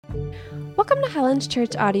Welcome to Highlands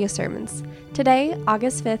Church Audio Sermons. Today,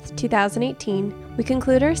 August 5th, 2018, we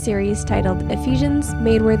conclude our series titled Ephesians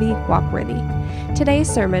Made Worthy, Walk Worthy. Today's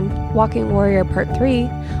sermon, Walking Warrior Part 3,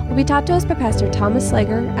 will be taught to us by Pastor Thomas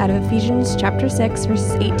Slager out of Ephesians chapter 6,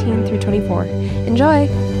 verses 18 through 24. Enjoy!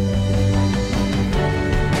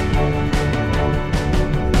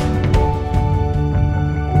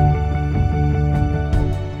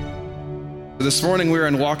 This morning we were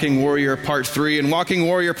in Walking Warrior Part 3. In Walking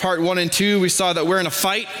Warrior Part 1 and 2, we saw that we're in a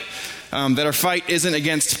fight, that our fight isn't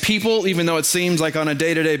against people, even though it seems like on a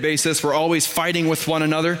day-to-day basis we're always fighting with one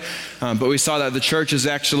another. But we saw that the church is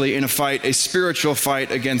actually in a fight, a spiritual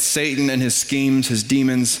fight against Satan and his schemes, his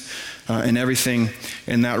demons, and everything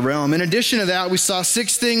in that realm. In addition to that, we saw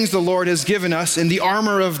 6 things the Lord has given us in the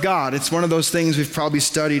armor of God. It's one of those things we've probably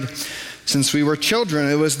studied since we were children.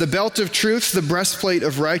 It was the belt of truth, the breastplate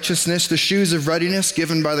of righteousness, the shoes of readiness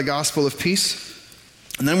given by the gospel of peace.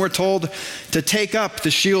 And then we're told to take up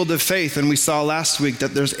the shield of faith. And we saw last week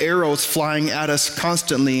that there's arrows flying at us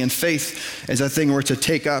constantly, and faith is a thing we're to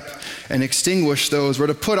take up and extinguish those. We're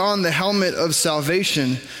to put on the helmet of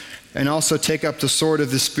salvation and also take up the sword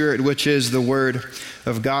of the Spirit, which is the Word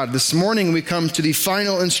of God. This morning we come to the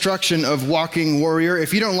final instruction of Walking Warrior.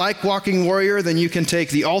 If you don't like Walking Warrior, then you can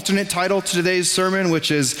take the alternate title to today's sermon, which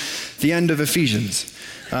is the end of Ephesians,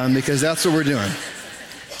 because that's what we're doing.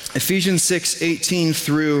 Ephesians 6, 18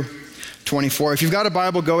 through 24. If you've got a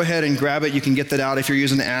Bible, go ahead and grab it. You can get that out. If you're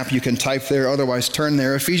using the app, you can type there. Otherwise, turn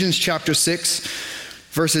there. Ephesians chapter 6.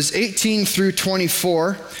 Verses 18 through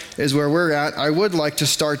 24 is where we're at. I would like to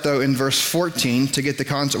start, though, in verse 14 to get the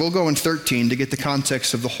context. We'll go in 13 to get the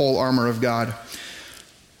context of the whole armor of God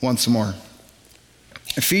once more.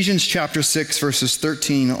 Ephesians chapter 6, verses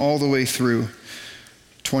 13 all the way through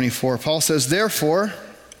 24. Paul says, "Therefore,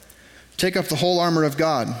 take up the whole armor of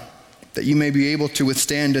God, that you may be able to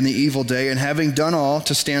withstand in the evil day, and having done all,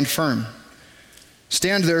 to stand firm.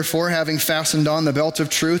 Stand therefore, having fastened on the belt of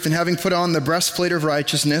truth, and having put on the breastplate of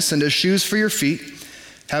righteousness, and as shoes for your feet,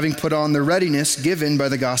 having put on the readiness given by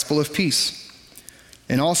the gospel of peace.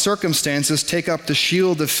 In all circumstances, take up the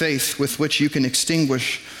shield of faith with which you can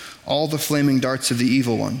extinguish all the flaming darts of the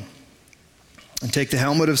evil one. And take the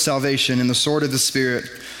helmet of salvation and the sword of the Spirit,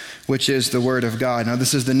 which is the word of God." Now,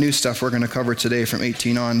 this is the new stuff we're going to cover today from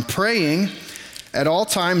 18 on. "Praying at all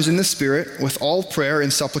times in the Spirit with all prayer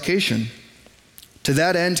and supplication. To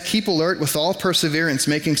that end, keep alert with all perseverance,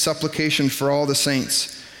 making supplication for all the saints,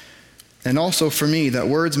 and also for me, that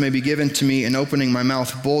words may be given to me in opening my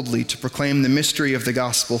mouth boldly to proclaim the mystery of the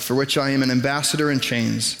gospel, for which I am an ambassador in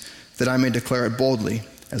chains, that I may declare it boldly,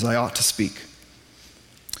 as I ought to speak.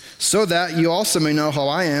 So that you also may know how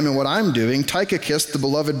I am and what I'm doing, Tychicus, the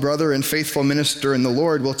beloved brother and faithful minister in the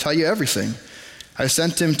Lord, will tell you everything. I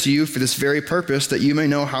sent him to you for this very purpose, that you may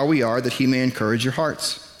know how we are, that he may encourage your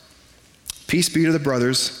hearts. Peace be to the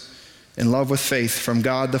brothers, in love with faith, from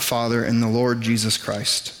God the Father and the Lord Jesus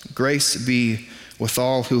Christ. Grace be with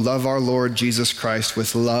all who love our Lord Jesus Christ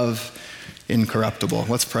with love incorruptible."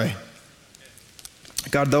 Let's pray.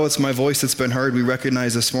 God, though it's my voice that's been heard, we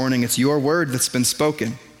recognize this morning it's your word that's been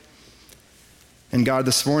spoken. And God,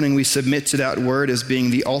 this morning we submit to that word as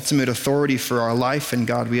being the ultimate authority for our life. And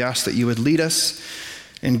God, we ask that you would lead us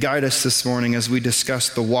and guide us this morning as we discuss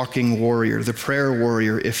the walking warrior, the prayer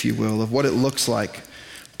warrior, if you will, of what it looks like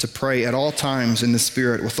to pray at all times in the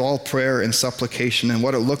Spirit with all prayer and supplication, and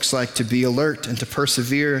what it looks like to be alert and to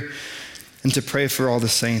persevere and to pray for all the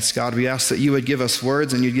saints. God, we ask that you would give us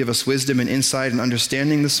words and you'd give us wisdom and insight and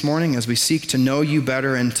understanding this morning as we seek to know you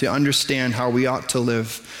better and to understand how we ought to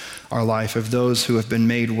live our life of those who have been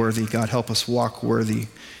made worthy. God, help us walk worthy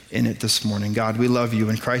in it this morning. God, we love you.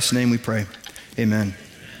 In Christ's name we pray. Amen.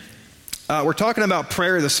 We're talking about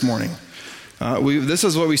prayer this morning. This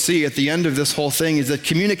is what we see at the end of this whole thing, is that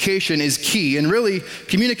communication is key. And really,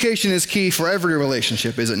 communication is key for every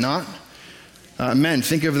relationship, is it not? Men,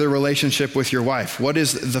 think of the relationship with your wife. What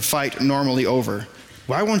is the fight normally over?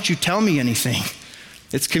 Why won't you tell me anything?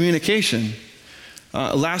 It's communication.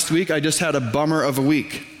 Last week, I just had a bummer of a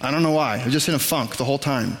week. I don't know why. I was just in a funk the whole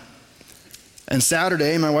time. And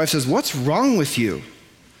Saturday, my wife says, "What's wrong with you?"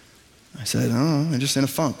 I said, "Oh, I'm just in a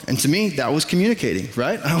funk." And to me, that was communicating,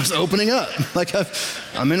 right? I was opening up. Like,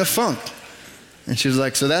 I'm in a funk. And she was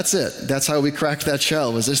like, "So that's it? That's how we cracked that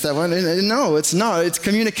shell? Was this that one?" And no, it's not. It's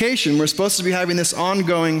communication. We're supposed to be having this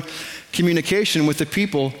ongoing communication with the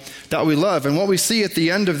people that we love. And what we see at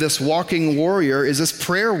the end of this walking warrior is this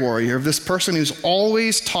prayer warrior, of this person who's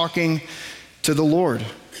always talking to the Lord.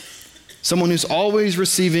 Someone who's always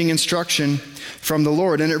receiving instruction from the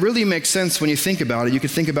Lord. And it really makes sense when you think about it. You could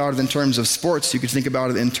think about it in terms of sports, you could think about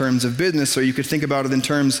it in terms of business, or you could think about it in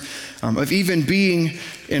terms of even being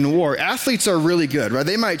in war. Athletes are really good, right?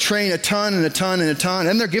 They might train a ton and a ton and a ton,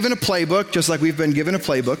 and they're given a playbook, just like we've been given a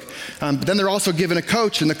playbook. But then they're also given a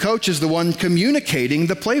coach, and the coach is the one communicating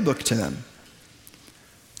the playbook to them.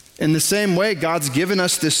 In the same way, God's given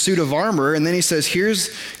us this suit of armor, and then he says, here's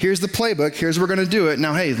the playbook, here's what we're going to do it.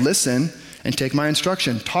 Now, hey, listen and take my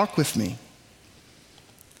instruction. Talk with me.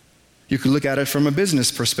 You could look at it from a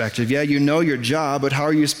business perspective. Yeah, you know your job, but how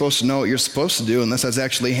are you supposed to know what you're supposed to do unless that's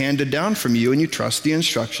actually handed down from you and you trust the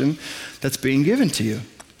instruction that's being given to you?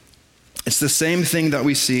 It's the same thing that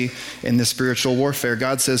we see in the spiritual warfare.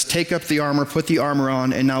 God says, take up the armor, put the armor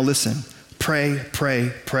on, and now listen. Pray,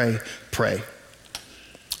 pray, pray, pray.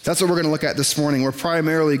 That's what we're going to look at this morning. We're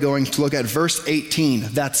primarily going to look at verse 18.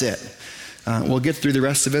 That's it. We'll get through the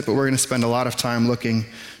rest of it, but we're going to spend a lot of time looking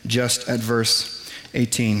just at verse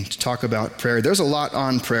 18 to talk about prayer. There's a lot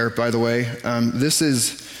on prayer, by the way. This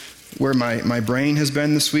is where my brain has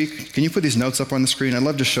been this week. Can you put these notes up on the screen? I'd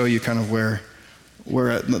love to show you kind of where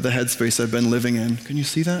the headspace I've been living in. Can you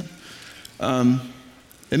see that?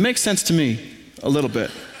 It makes sense to me a little bit.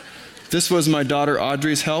 This was my daughter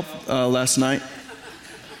Audrey's help last night.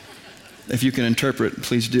 If you can interpret,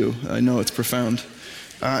 please do. I know it's profound.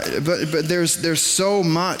 But there's so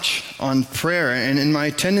much on prayer, and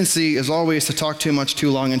my tendency is always to talk too much too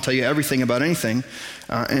long and tell you everything about anything.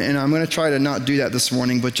 And I'm going to try to not do that this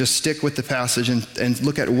morning, but just stick with the passage and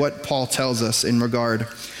look at what Paul tells us in regard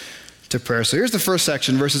to prayer. So here's the first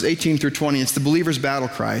section, verses 18 through 20. It's the believer's battle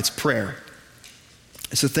cry. It's prayer.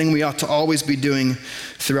 It's a thing we ought to always be doing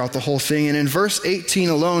throughout the whole thing. And in verse 18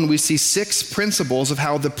 alone, we see 6 principles of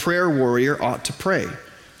how the prayer warrior ought to pray.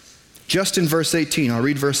 Just in verse 18, I'll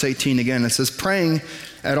read verse 18 again. It says, praying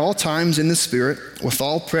at all times in the Spirit with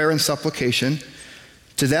all prayer and supplication.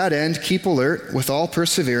 To that end, keep alert with all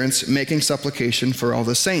perseverance, making supplication for all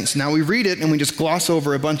the saints. Now we read it and we just gloss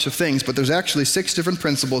over a bunch of things, but there's actually 6 different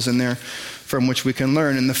principles in there from which we can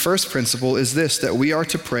learn. And the first principle is this, that we are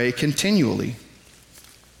to pray continually.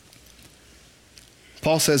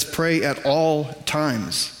 Paul says, pray at all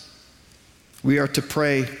times. We are to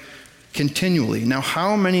pray continually. Now,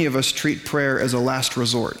 how many of us treat prayer as a last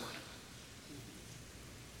resort?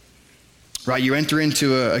 Right? You enter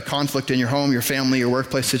into a conflict in your home, your family, your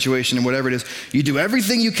workplace situation, and whatever it is. You do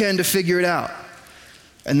everything you can to figure it out.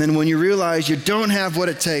 And then when you realize you don't have what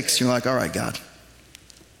it takes, you're like, all right, God,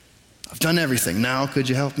 I've done everything. Now, could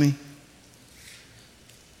you help me?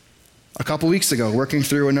 A couple weeks ago, working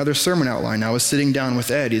through another sermon outline, I was sitting down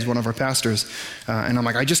with Ed, he's one of our pastors, and I'm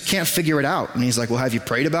like, I just can't figure it out. And he's like, well, have you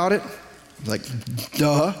prayed about it? I'm like,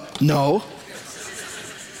 duh, no.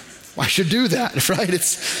 I should do that, right?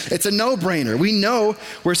 It's a no-brainer. We know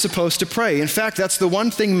we're supposed to pray. In fact, that's the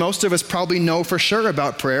one thing most of us probably know for sure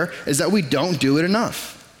about prayer, is that we don't do it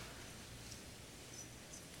enough.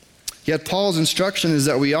 Yet Paul's instruction is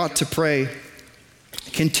that we ought to pray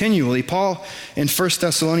continually. Paul, in 1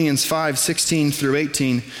 Thessalonians 5:16 through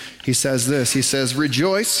 18, he says this. He says,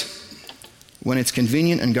 rejoice when it's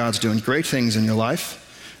convenient and God's doing great things in your life.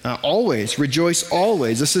 Always, rejoice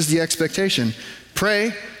always. This is the expectation.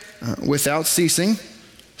 Pray without ceasing.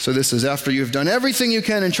 So this is after you've done everything you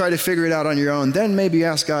can and try to figure it out on your own, then maybe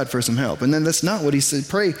ask God for some help. And then that's not what he said.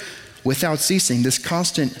 Pray without ceasing, this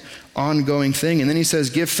constant ongoing thing. And then he says,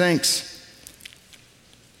 give thanks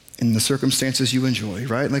in the circumstances you enjoy,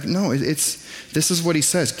 right? Like, no, this is what he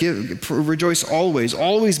says. Rejoice always.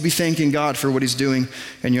 Always be thanking God for what he's doing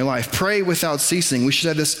in your life. Pray without ceasing. We should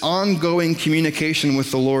have this ongoing communication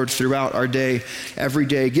with the Lord throughout our day, every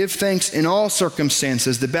day. Give thanks in all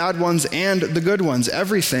circumstances, the bad ones and the good ones,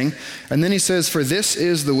 everything. And then he says, for this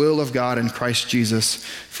is the will of God in Christ Jesus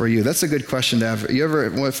for you. That's a good question to have. You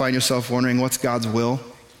ever find yourself wondering, what's God's will?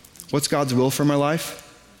 What's God's will for my life?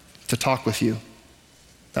 To talk with you.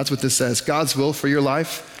 That's what this says. God's will for your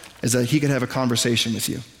life is that he could have a conversation with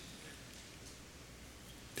you.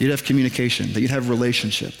 That you'd have communication, that you'd have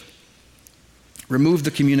relationship. Remove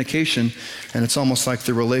the communication, and it's almost like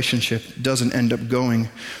the relationship doesn't end up going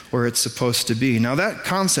where it's supposed to be. Now that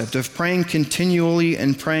concept of praying continually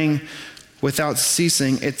and praying without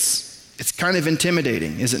ceasing, it's kind of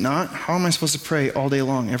intimidating, is it not? How am I supposed to pray all day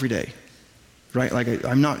long, every day? Right? Like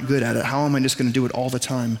I'm not good at it. How am I just going to do it all the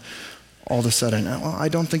time? All of a sudden, well, I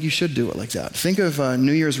don't think you should do it like that. Think of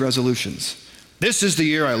New Year's resolutions. This is the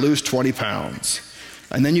year I lose 20 pounds.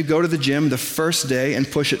 And then you go to the gym the first day and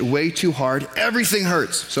push it way too hard. Everything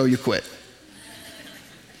hurts, so you quit.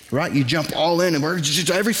 right? You jump all in and we're just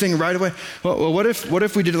everything right away. Well, what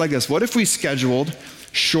if we did it like this? What if we scheduled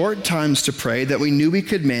short times to pray that we knew we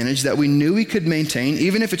could manage, that we knew we could maintain,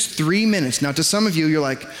 even if it's 3 minutes? Now, to some of you, you're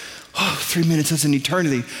like, 3 minutes is an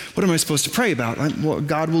eternity. What am I supposed to pray about? Well,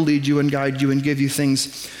 God will lead you and guide you and give you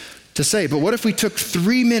things to say. But what if we took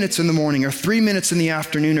 3 minutes in the morning or 3 minutes in the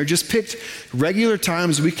afternoon, or just picked regular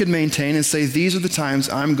times we could maintain and say, these are the times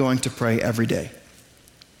I'm going to pray every day?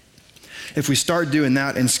 If we start doing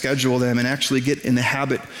that and schedule them and actually get in the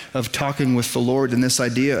habit of talking with the Lord, and this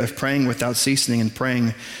idea of praying without ceasing and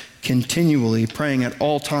praying continually, praying at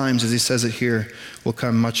all times, as he says it here, will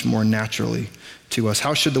come much more naturally to us.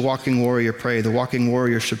 How should the walking warrior pray? The walking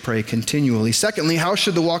warrior should pray continually. Secondly, how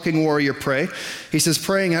should the walking warrior pray? He says,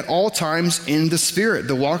 praying at all times in the Spirit.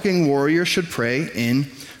 The walking warrior should pray in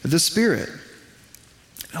the Spirit.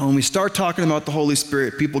 Now, when we start talking about the Holy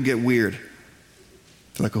Spirit, people get weird.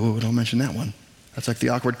 They're like, oh, don't mention that one. That's like the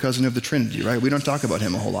awkward cousin of the Trinity, right? We don't talk about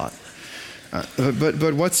him a whole lot.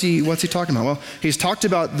 But what's he talking about? Well, he's talked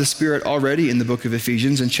about the Spirit already in the book of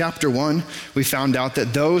Ephesians. In chapter 1, we found out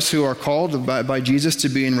that those who are called by Jesus to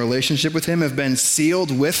be in relationship with him have been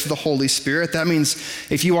sealed with the Holy Spirit. That means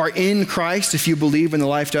if you are in Christ, if you believe in the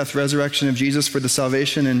life, death, resurrection of Jesus for the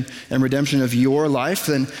salvation and redemption of your life,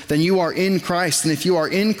 then you are in Christ. And if you are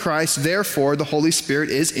in Christ, therefore the Holy Spirit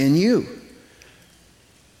is in you.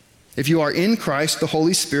 If you are in Christ, the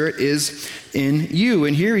Holy Spirit is in you.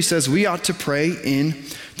 And here he says we ought to pray in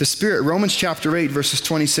the Spirit. Romans chapter 8, verses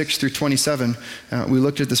 26 through 27. We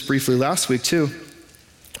looked at this briefly last week too.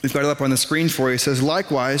 We've got it up on the screen for you. It says,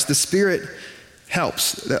 likewise, the Spirit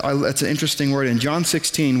helps. That's an interesting word. In John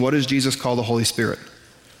 16, what does Jesus call the Holy Spirit?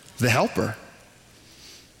 The helper.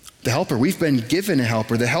 The helper. We've been given a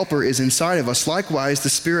helper. The helper is inside of us. Likewise, the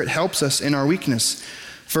Spirit helps us in our weakness.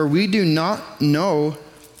 For we do not know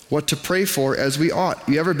what to pray for as we ought.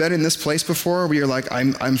 You ever been in this place before where you're like,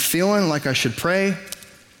 I'm feeling like I should pray?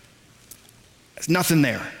 There's nothing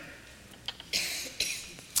there.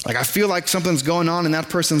 Like I feel like something's going on in that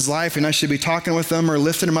person's life and I should be talking with them or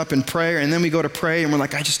lifting them up in prayer, and then we go to pray and we're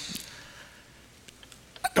like, I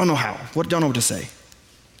don't know how. Don't know what to say.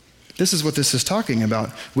 This is what this is talking about.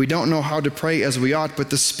 We don't know how to pray as we ought, but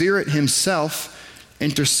the Spirit himself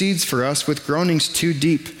intercedes for us with groanings too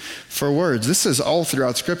deep for words. This is all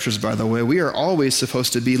throughout scriptures, by the way. We are always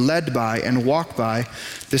supposed to be led by and walk by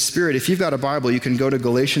the Spirit. If you've got a Bible, you can go to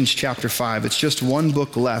Galatians chapter 5. It's just one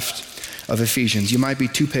book left of Ephesians. You might be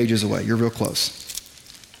 2 pages away. You're real close.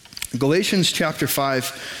 Galatians chapter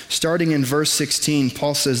 5, starting in verse 16,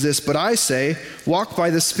 Paul says this, but I say, walk by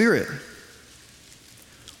the Spirit.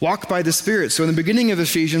 Walk by the Spirit. So in the beginning of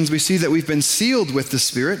Ephesians, we see that we've been sealed with the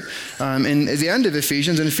Spirit. And at the end of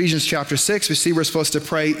Ephesians, in Ephesians chapter 6, we see we're supposed to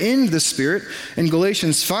pray in the Spirit. In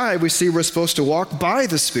Galatians 5, we see we're supposed to walk by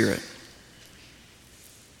the Spirit.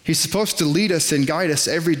 He's supposed to lead us and guide us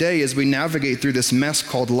every day as we navigate through this mess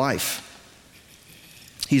called life.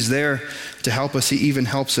 He's there to help us. He even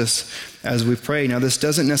helps us as we pray. Now, this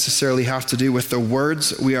doesn't necessarily have to do with the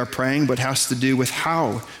words we are praying, but has to do with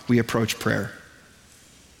how we approach prayer.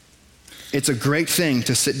 It's a great thing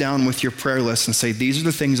to sit down with your prayer list and say, these are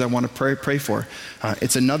the things I want to pray for.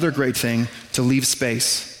 It's another great thing to leave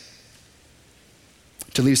space.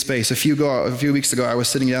 To leave space. A few weeks ago, I was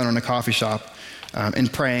sitting down in a coffee shop and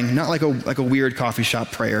praying, not like a weird coffee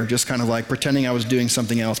shop prayer, just kind of like pretending I was doing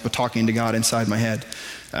something else, but talking to God inside my head,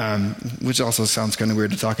 which also sounds kind of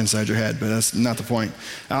weird to talk inside your head, but that's not the point.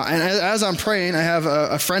 And as I'm praying, I have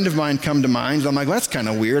a friend of mine come to mind. I'm like, well, that's kind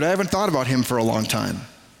of weird. I haven't thought about him for a long time.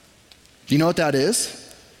 Do you know what that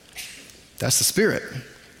is? That's the Spirit,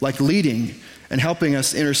 like leading and helping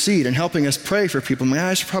us intercede and helping us pray for people. I'm like,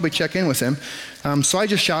 I should probably check in with him. So I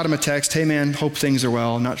just shot him a text, hey man, hope things are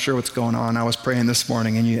well. Not sure what's going on. I was praying this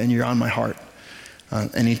morning and you're on my heart.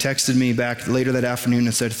 And he texted me back later that afternoon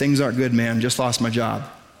and said, things aren't good, man, just lost my job.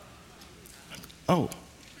 Oh,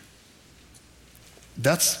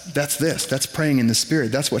 that's this. That's praying in the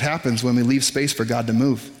Spirit. That's what happens when we leave space for God to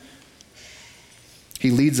move. He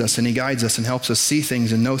leads us and he guides us and helps us see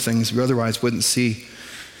things and know things we otherwise wouldn't see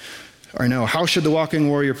or know. How should the walking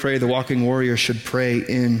warrior pray? The walking warrior should pray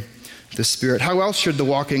in the Spirit. How else should the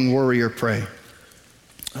walking warrior pray?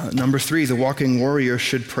 Number 3, the walking warrior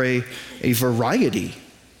should pray a variety.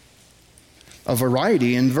 A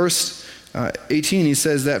variety. In verse 18, he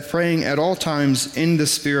says that praying at all times in the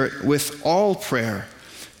Spirit with all prayer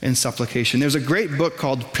and supplication. There's a great book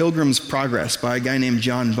called Pilgrim's Progress by a guy named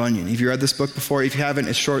John Bunyan. Have you read this book before? If you haven't,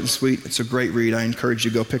 it's short and sweet. It's a great read. I encourage you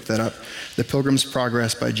to go pick that up. The Pilgrim's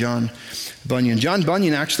Progress by John Bunyan. John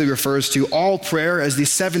Bunyan actually refers to all prayer as the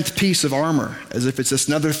 7th piece of armor, as if it's just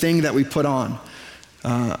another thing that we put on.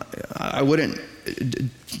 I wouldn't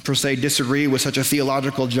per se disagree with such a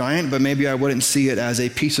theological giant, but maybe I wouldn't see it as a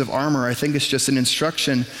piece of armor. I think it's just an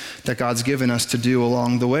instruction that God's given us to do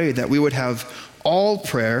along the way, that we would have all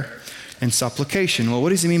prayer and supplication. Well, what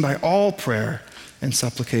does he mean by all prayer and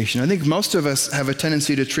supplication? I think most of us have a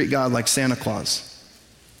tendency to treat God like Santa Claus.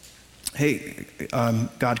 Hey,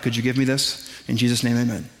 God, could you give me this? In Jesus' name,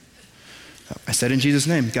 amen. I said in Jesus'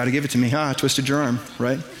 name, got to give it to me. I twisted your arm,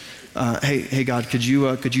 right? Hey, God, could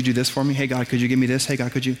you do this for me? Hey, God, could you give me this? Hey,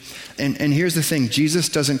 God, could you? And here's the thing. Jesus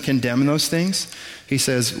doesn't condemn those things. He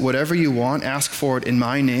says, whatever you want, ask for it in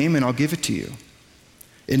my name, and I'll give it to you.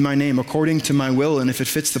 In my name, according to my will, and if it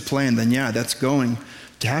fits the plan, then yeah, that's going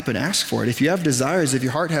to happen. Ask for it. If you have desires, if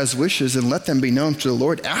your heart has wishes, and let them be known to the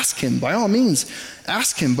Lord, ask him. By all means,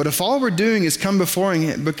 ask him. But if all we're doing is coming before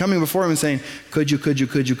him and saying, could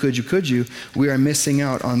you, we are missing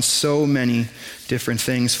out on so many different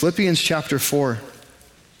things. Philippians chapter 4,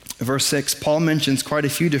 verse 6, Paul mentions quite a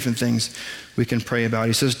few different things we can pray about.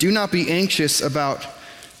 He says, do not be anxious about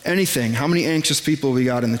anything. How many anxious people we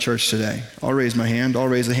got in the church today? I'll raise my hand. I'll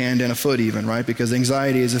raise a hand and a foot even, right? Because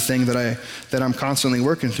anxiety is a thing that I'm constantly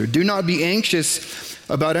working through. Do not be anxious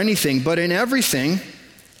about anything, but in everything,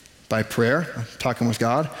 by prayer, talking with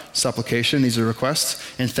God, supplication, these are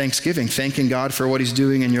requests, and thanksgiving, thanking God for what he's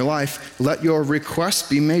doing in your life. Let your requests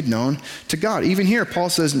be made known to God. Even here, Paul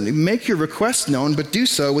says, make your requests known, but do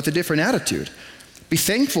so with a different attitude. Be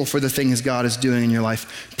thankful for the things God is doing in your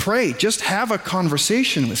life. Pray. Just have a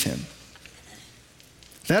conversation with him.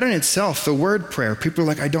 That in itself, the word prayer, people are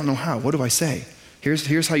like, I don't know how. What do I say?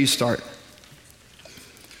 Here's how you start.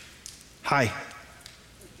 Hi.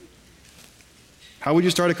 How would you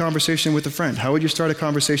start a conversation with a friend? How would you start a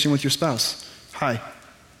conversation with your spouse? Hi.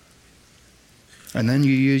 And then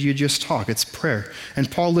you just talk. It's prayer.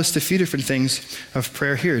 And Paul lists a few different things of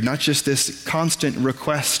prayer here, not just this constant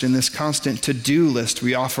request and this constant to-do list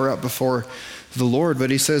we offer up before the Lord,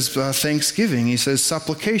 but he says thanksgiving. He says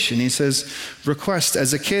supplication. He says request.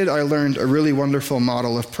 As a kid, I learned a really wonderful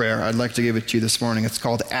model of prayer. I'd like to give it to you this morning. It's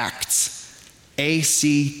called ACTS.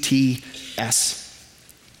 A-C-T-S.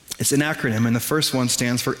 It's an acronym, and the first one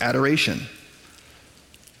stands for adoration.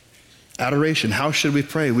 Adoration. How should we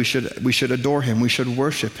pray? We should adore him. We should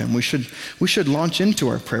worship him. We should launch into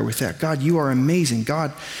our prayer with that. God, you are amazing.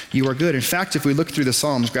 God, you are good. In fact, if we look through the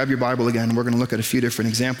Psalms, grab your Bible again. We're going to look at a few different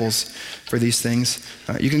examples for these things.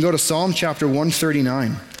 You can go to Psalm chapter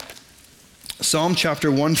 139. Psalm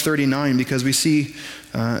chapter 139, because we see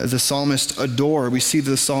the psalmist adore. We see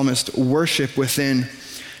the psalmist worship within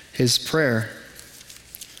his prayer.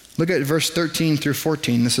 Look at verse 13 through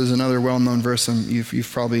 14. This is another well-known verse.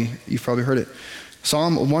 You've probably heard it.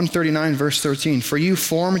 Psalm 139, verse 13. For you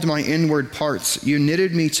formed my inward parts. You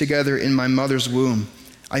knitted me together in my mother's womb.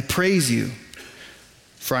 I praise you,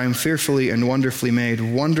 for I am fearfully and wonderfully made.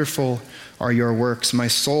 Wonderful are your works. My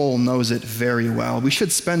soul knows it very well. We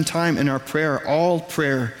should spend time in our prayer, all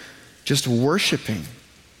prayer, just worshiping.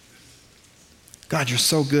 God, you're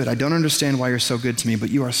so good. I don't understand why you're so good to me, but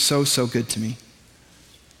you are so, so good to me.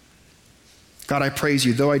 God, I praise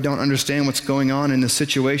you. Though I don't understand what's going on in this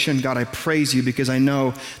situation, God, I praise you because I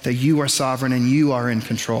know that you are sovereign and you are in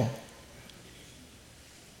control.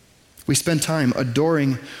 We spend time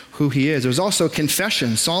adoring who he is. There's also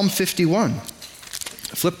confession, Psalm 51.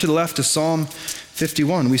 Flip to the left to Psalm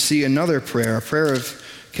 51. We see another prayer, a prayer of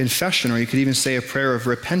confession, or you could even say a prayer of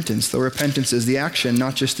repentance. Though repentance is the action,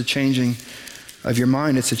 not just the changing of your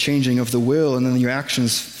mind, it's a changing of the will, and then your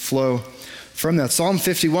actions flow from that. Psalm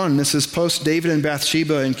 51, this is post David and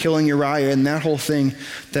Bathsheba and killing Uriah and that whole thing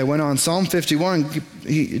that went on. Psalm 51,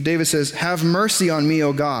 David says, have mercy on me,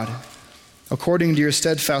 O God, according to your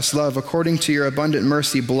steadfast love, according to your abundant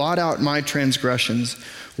mercy, blot out my transgressions,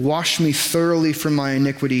 wash me thoroughly from my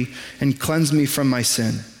iniquity, and cleanse me from my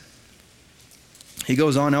sin. He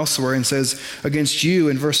goes on elsewhere and says, against you,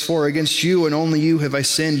 in verse 4, against you and only you have I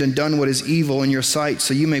sinned and done what is evil in your sight,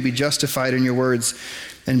 so you may be justified in your words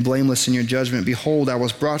and blameless in your judgment. Behold, I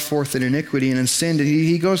was brought forth in iniquity and in sin. And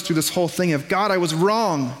he goes through this whole thing of, God, I was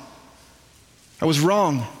wrong. I was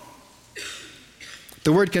wrong.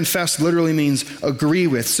 The word confess literally means agree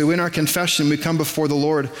with. So in our confession, we come before the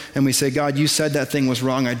Lord and we say, God, you said that thing was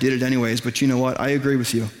wrong. I did it anyways. But you know what? I agree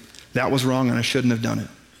with you. That was wrong and I shouldn't have done it.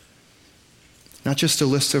 Not just a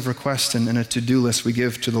list of requests and a to-do list we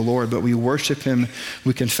give to the Lord, but we worship him,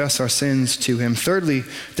 we confess our sins to him. Thirdly,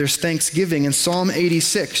 there's thanksgiving in Psalm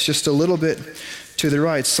 86, just a little bit to the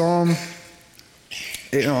right. Not Psalm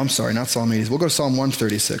 80. We'll go to Psalm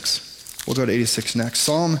 136. We'll go to 86 next.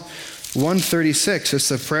 Psalm 136, it's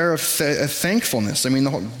a prayer of thankfulness.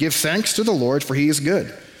 Give thanks to the Lord, for he is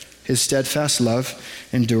good. His steadfast love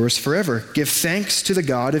endures forever. Give thanks to the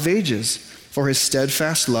God of ages, for his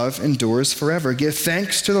steadfast love endures forever. Give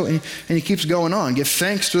thanks to the, and he keeps going on. Give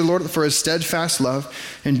thanks to the Lord, for his steadfast love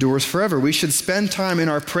endures forever. We should spend time in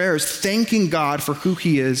our prayers thanking God for who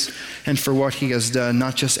he is and for what he has done,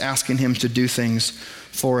 not just asking him to do things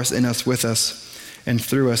for us, in us, with us, and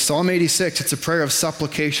through us. Psalm 86, it's a prayer of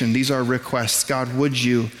supplication. These are requests. God, would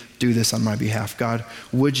you do this on my behalf? God,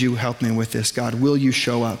 would you help me with this? God, will you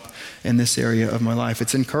show up in this area of my life?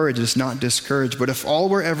 It's encouraged, it's not discouraged. But if all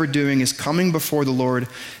we're ever doing is coming before the Lord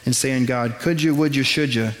and saying, God, could you, would you,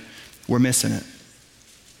 should you, we're missing it.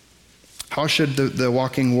 How should the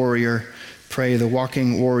walking warrior pray? The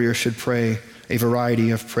walking warrior should pray a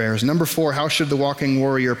variety of prayers. Number 4, how should the walking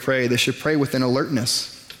warrior pray? They should pray with an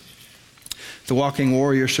alertness. The walking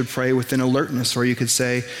warrior should pray with an alertness, or you could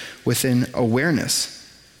say within awareness.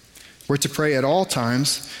 We're to pray at all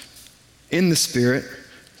times in the Spirit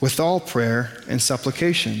with all prayer and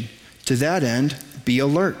supplication. To that end, be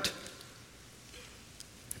alert.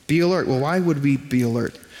 Be alert. Well, why would we be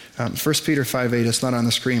alert? 1 Peter 5:8, it's not on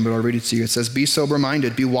the screen, but I'll read it to you. It says, be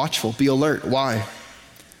sober-minded, be watchful, be alert. Why?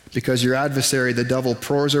 Because your adversary, the devil,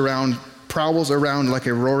 prowls around like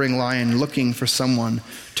a roaring lion looking for someone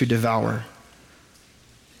to devour.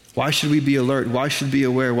 Why should we be alert? Why should we be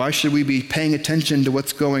aware? Why should we be paying attention to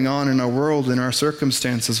what's going on in our world, in our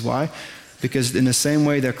circumstances? Why? Because in the same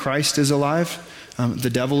way that Christ is alive, the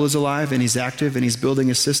devil is alive, and he's active, and he's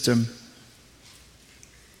building a system.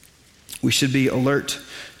 We should be alert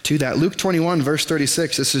to that. Luke 21, verse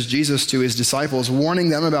 36, this is Jesus to his disciples, warning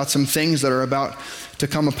them about some things that are about to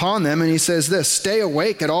come upon them. And he says this, stay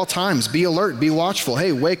awake at all times, be alert, be watchful.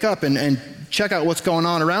 Hey, wake up and check out what's going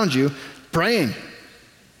on around you, praying.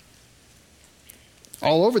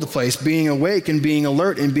 All over the place, being awake and being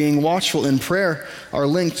alert and being watchful in prayer are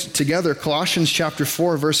linked together. Colossians chapter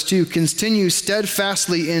 4, verse 2, continue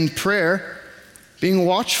steadfastly in prayer, being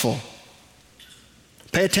watchful.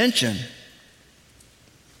 Pay attention.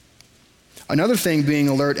 Another thing being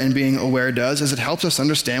alert and being aware does is it helps us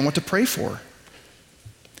understand what to pray for.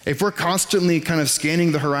 If we're constantly kind of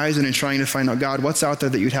scanning the horizon and trying to find out, God, what's out there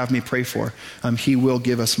that you'd have me pray for? He will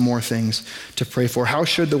give us more things to pray for. How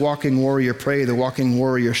should the walking warrior pray? The walking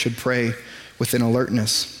warrior should pray with an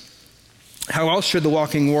alertness. How else should the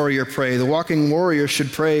walking warrior pray? The walking warrior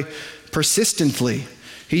should pray persistently.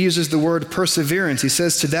 He uses the word perseverance. He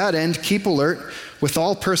says, to that end, keep alert with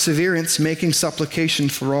all perseverance, making supplication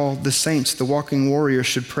for all the saints. The walking warrior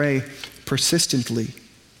should pray persistently.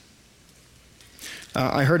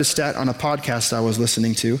 I heard a stat on a podcast I was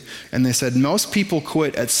listening to, and they said most people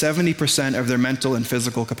quit at 70% of their mental and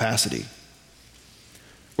physical capacity.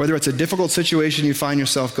 Whether it's a difficult situation you find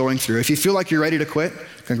yourself going through, if you feel like you're ready to quit,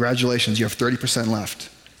 congratulations, you have 30% left.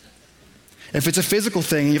 If it's a physical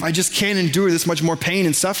thing, if I just can't endure this much more pain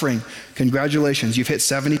and suffering, congratulations, you've hit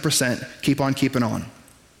 70%. Keep on keeping on.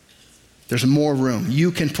 There's more room.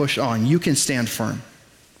 You can push on. You can stand firm.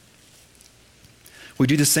 We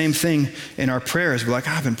do the same thing in our prayers. We're like,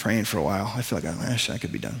 I've been praying for a while. I feel like I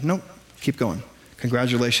could be done. Nope, keep going.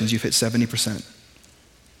 Congratulations, you've hit 70%.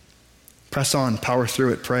 Press on, power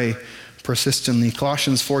through it, pray persistently.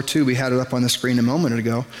 Colossians 4:2, we had it up on the screen a moment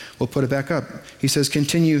ago. We'll put it back up. He says,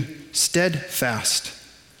 continue steadfast.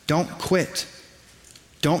 Don't quit.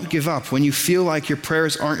 Don't give up when you feel like your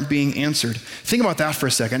prayers aren't being answered. Think about that for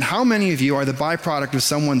a second. How many of you are the byproduct of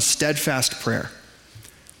someone's steadfast prayer?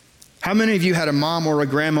 How many of you had a mom or a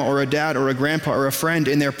grandma or a dad or a grandpa or a friend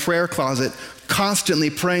in their prayer closet constantly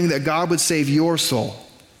praying that God would save your soul?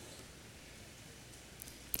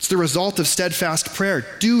 It's the result of steadfast prayer.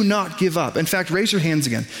 Do not give up. In fact, raise your hands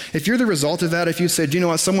again. If you're the result of that, if you said, you know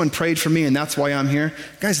what, someone prayed for me and that's why I'm here,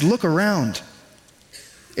 guys, look around.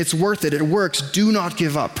 It's worth it. It works. Do not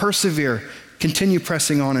give up. Persevere. Continue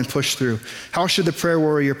pressing on and push through. How should the prayer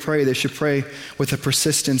warrior pray? They should pray with a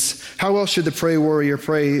persistence. How else should the prayer warrior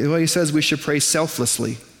pray? Well, he says we should pray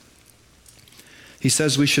selflessly. He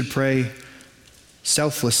says we should pray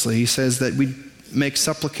selflessly. He says that we make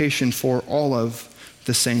supplication for all of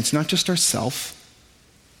the saints, not just ourselves.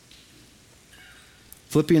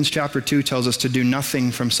 Philippians chapter 2 tells us to do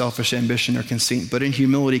nothing from selfish ambition or conceit, but in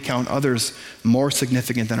humility count others more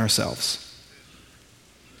significant than ourselves.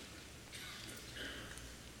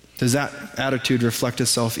 Does that attitude reflect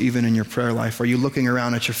itself even in your prayer life? Are you looking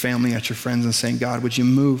around at your family, at your friends, and saying, God, would you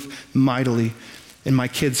move mightily in my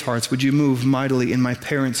kids' hearts? Would you move mightily in my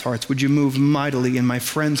parents' hearts? Would you move mightily in my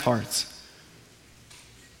friends' hearts?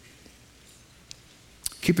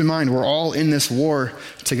 Keep in mind, we're all in this war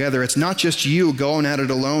together. It's not just you going at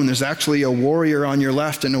it alone. There's actually a warrior on your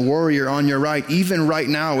left and a warrior on your right. Even right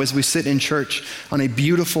now, as we sit in church on a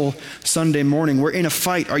beautiful Sunday morning, we're in a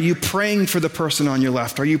fight. Are you praying for the person on your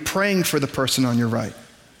left? Are you praying for the person on your right?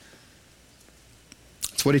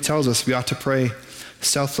 That's what he tells us. We ought to pray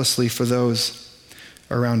selflessly for those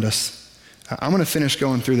around us. I'm going to finish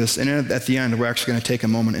going through this, and at the end, we're actually going to take a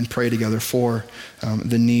moment and pray together for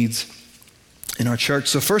the needs in our church.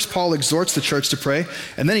 So first, Paul exhorts the church to pray,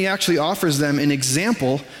 and then he actually offers them an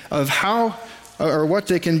example of how or what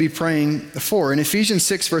they can be praying for. In Ephesians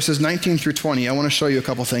 6, verses 19 through 20, I want to show you a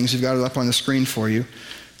couple things. You've got it up on the screen for you.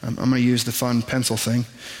 I'm going to use the fun pencil thing.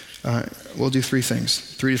 We'll do three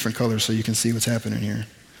things, three different colors so you can see what's happening here.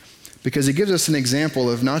 Because he gives us an example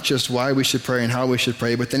of not just why we should pray and how we should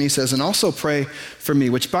pray, but then he says, and also pray for me,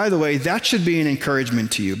 which, by the way, that should be an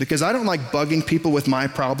encouragement to you, because I don't like bugging people with my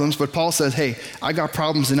problems, but Paul says, hey, I got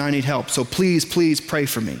problems and I need help, so please, please pray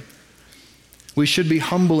for me. We should be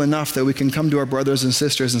humble enough that we can come to our brothers and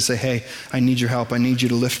sisters and say, hey, I need your help. I need you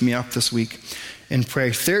to lift me up this week and pray.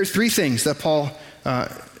 There are three things that Paul,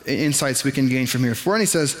 insights we can gain from here. For one, he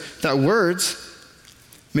says that words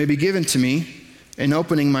may be given to me in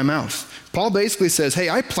opening my mouth. Paul basically says, hey,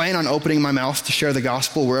 I plan on opening my mouth to share the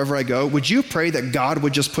gospel wherever I go. Would you pray that God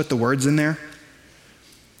would just put the words in there?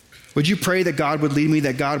 Would you pray that God would lead me,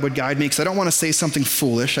 that God would guide me? Because I don't want to say something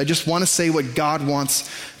foolish. I just want to say what God wants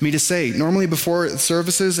me to say. Normally before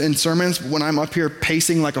services and sermons, when I'm up here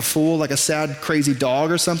pacing like a fool, like a sad, crazy dog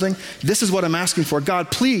or something, this is what I'm asking for.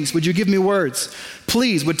 God, please, would you give me words?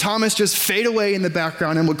 Please, would Thomas just fade away in the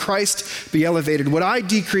background, and would Christ be elevated? Would I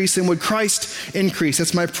decrease and would Christ increase?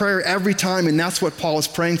 That's my prayer every time, and that's what Paul is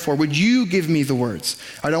praying for. Would you give me the words?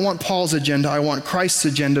 I don't want Paul's agenda. I want Christ's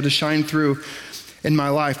agenda to shine through in my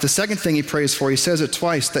life. The second thing he prays for, he says it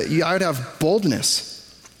twice, that I would have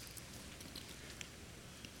boldness.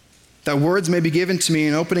 That words may be given to me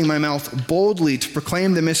in opening my mouth boldly to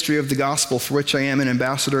proclaim the mystery of the gospel, for which I am an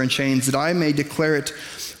ambassador in chains, that I may declare it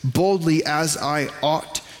boldly as I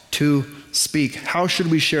ought to speak. How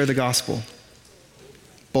should we share the gospel?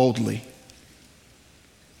 Boldly.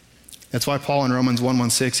 That's why Paul in Romans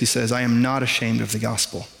 1:16, he says, I am not ashamed of the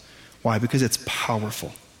gospel. Why? Because it's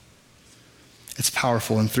powerful. It's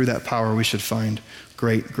powerful, and through that power we should find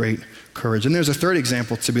great, great courage. And there's a third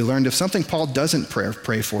example to be learned of something Paul doesn't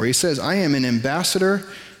pray for. He says, I am an ambassador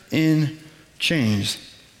in chains.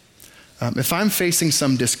 If I'm facing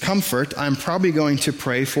some discomfort, I'm probably going to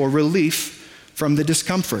pray for relief from the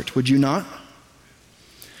discomfort. Would you not?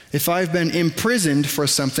 If I've been imprisoned for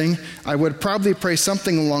something, I would probably pray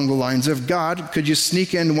something along the lines of, God, could you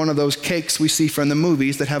sneak in one of those cakes we see from the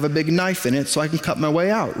movies that have a big knife in it so I can cut my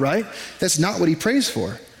way out, right? That's not what he prays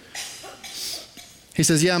for. He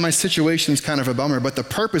says, yeah, my situation is kind of a bummer, but the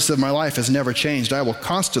purpose of my life has never changed. I will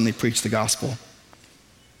constantly preach the gospel.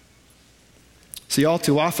 See, all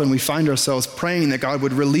too often we find ourselves praying that God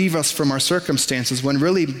would relieve us from our circumstances when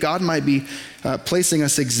really God might be placing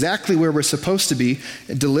us exactly where we're supposed to be,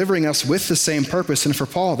 delivering us with the same purpose. And for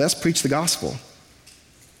Paul, that's preach the gospel.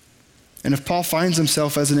 And if Paul finds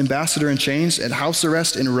himself as an ambassador in chains at house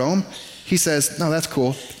arrest in Rome, he says, no, that's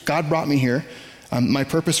cool. God brought me here. My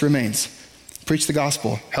purpose remains. Preach the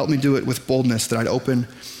gospel. Help me do it with boldness that I'd open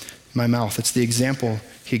my mouth. It's the example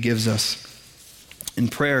he gives us in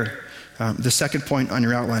prayer. The second point on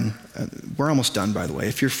your outline, we're almost done, by the way.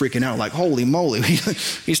 If you're freaking out like, holy moly,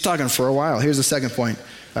 he's talking for a while. Here's the second point.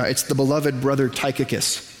 It's the beloved brother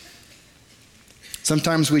Tychicus.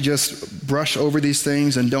 Sometimes we just brush over these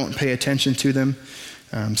things and don't pay attention to them.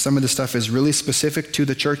 Some of the stuff is really specific to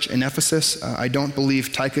the church in Ephesus. I don't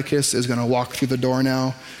believe Tychicus is going to walk through the door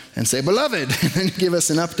now and say, beloved, and then give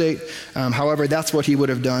us an update. However, that's what he would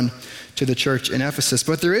have done to the church in Ephesus.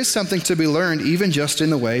 But there is something to be learned, even just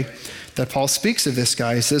in the way that Paul speaks of this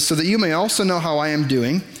guy. He says, so that you may also know how I am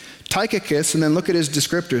doing, Tychicus, and then look at his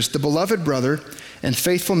descriptors, the beloved brother and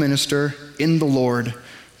faithful minister in the Lord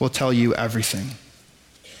will tell you everything.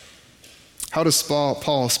 How does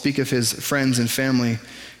Paul speak of his friends and family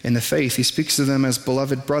in the faith? He speaks of them as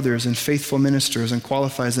beloved brothers and faithful ministers and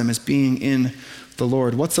qualifies them as being in the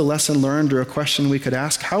Lord. What's a lesson learned or a question we could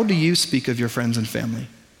ask? How do you speak of your friends and family?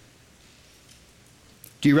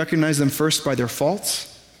 Do you recognize them first by their faults?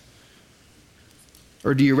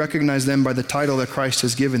 Or do you recognize them by the title that Christ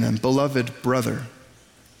has given them, beloved brother?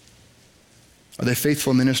 Are they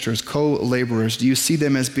faithful ministers, co-laborers? Do you see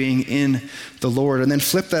them as being in the Lord? And then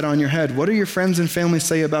flip that on your head. What do your friends and family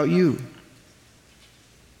say about you?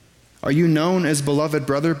 Are you known as beloved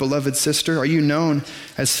brother, beloved sister? Are you known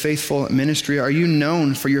as faithful ministry? Are you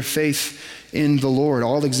known for your faith in the Lord.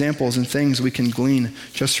 All examples and things we can glean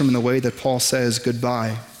just from the way that Paul says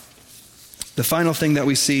goodbye. The final thing that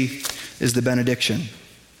we see is the benediction.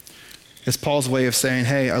 It's Paul's way of saying,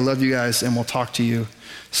 hey, I love you guys and we'll talk to you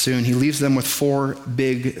soon. He leaves them with 4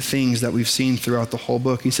 big things that we've seen throughout the whole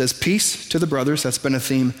book. He says, peace to the brothers. That's been a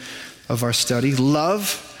theme of our study.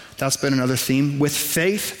 Love, that's been another theme. With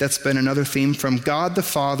faith, that's been another theme. From God the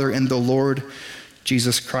Father and the Lord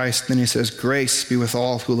Jesus Christ. Then he says, grace be with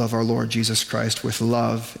all who love our Lord Jesus Christ with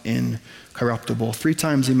love incorruptible. 3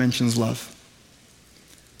 times he mentions love.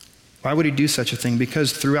 Why would he do such a thing?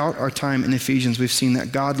 Because throughout our time in Ephesians, we've seen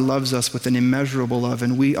that God loves us with an immeasurable love,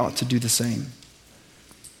 and we ought to do the same.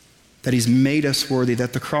 That he's made us worthy,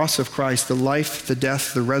 that the cross of Christ, the life, the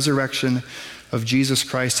death, the resurrection of Jesus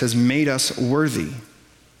Christ has made us worthy.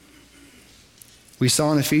 We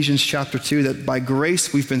saw in Ephesians chapter 2 that by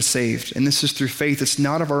grace we've been saved, and this is through faith. It's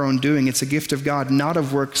not of our own doing. It's a gift of God, not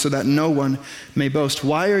of works, so that no one may boast.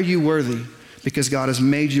 Why are you worthy? Because God has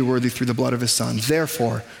made you worthy through the blood of his Son.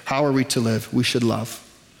 Therefore, how are we to live? We should love.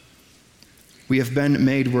 We have been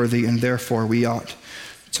made worthy, and therefore we ought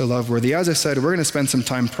to love worthy. As I said, we're going to spend some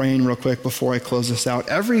time praying real quick before I close this out.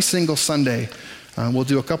 Every single Sunday, we'll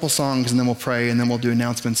do a couple songs, and then we'll pray, and then we'll do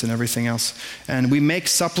announcements and everything else. And we make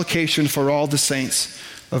supplication for all the saints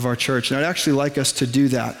of our church. And I'd actually like us to do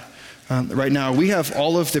that right now. We have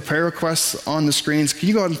all of the prayer requests on the screens. Can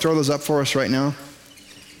you go ahead and throw those up for us right now?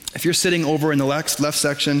 If you're sitting over in the left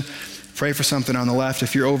section, pray for something on the left.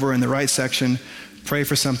 If you're over in the right section, pray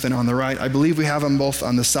for something on the right. I believe we have them both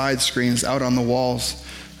on the side screens, out on the walls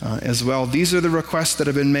as well. These are the requests that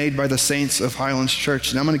have been made by the saints of Highlands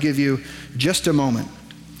Church. And I'm going to give you just a moment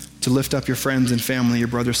to lift up your friends and family, your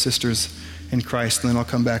brothers, sisters in Christ, and then I'll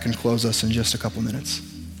come back and close us in just a couple minutes.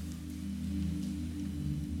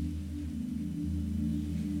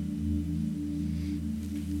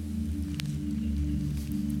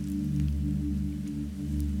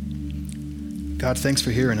 God, thanks for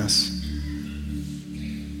hearing us.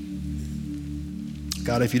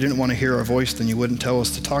 God, if you didn't want to hear our voice, then you wouldn't tell us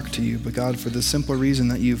to talk to you. But God, for the simple reason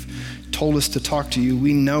that you've told us to talk to you,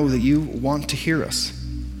 we know that you want to hear us.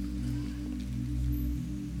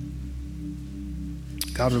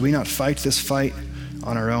 God, would we not fight this fight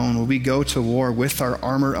on our own? Would we go to war with our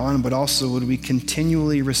armor on, but also would we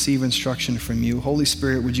continually receive instruction from you? Holy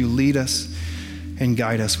Spirit, would you lead us and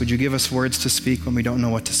guide us? Would you give us words to speak when we don't know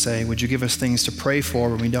what to say? Would you give us things to pray for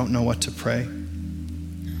when we don't know what to pray?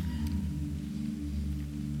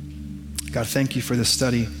 God, thank you for this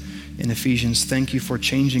study in Ephesians. Thank you for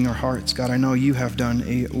changing our hearts. God, I know you have done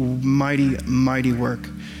a mighty, mighty work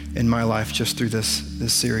in my life just through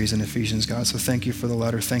this series in Ephesians, God. So thank you for the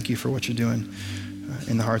letter. Thank you for what you're doing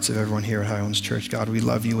in the hearts of everyone here at Highlands Church. God, we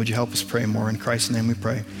love you. Would you help us pray more? In Christ's name we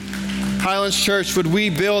pray. Highlands Church, would we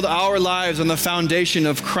build our lives on the foundation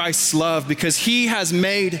of Christ's love because he has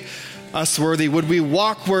made us worthy? Would we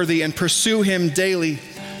walk worthy and pursue him daily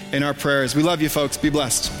in our prayers? We love you, folks. Be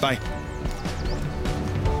blessed. Bye.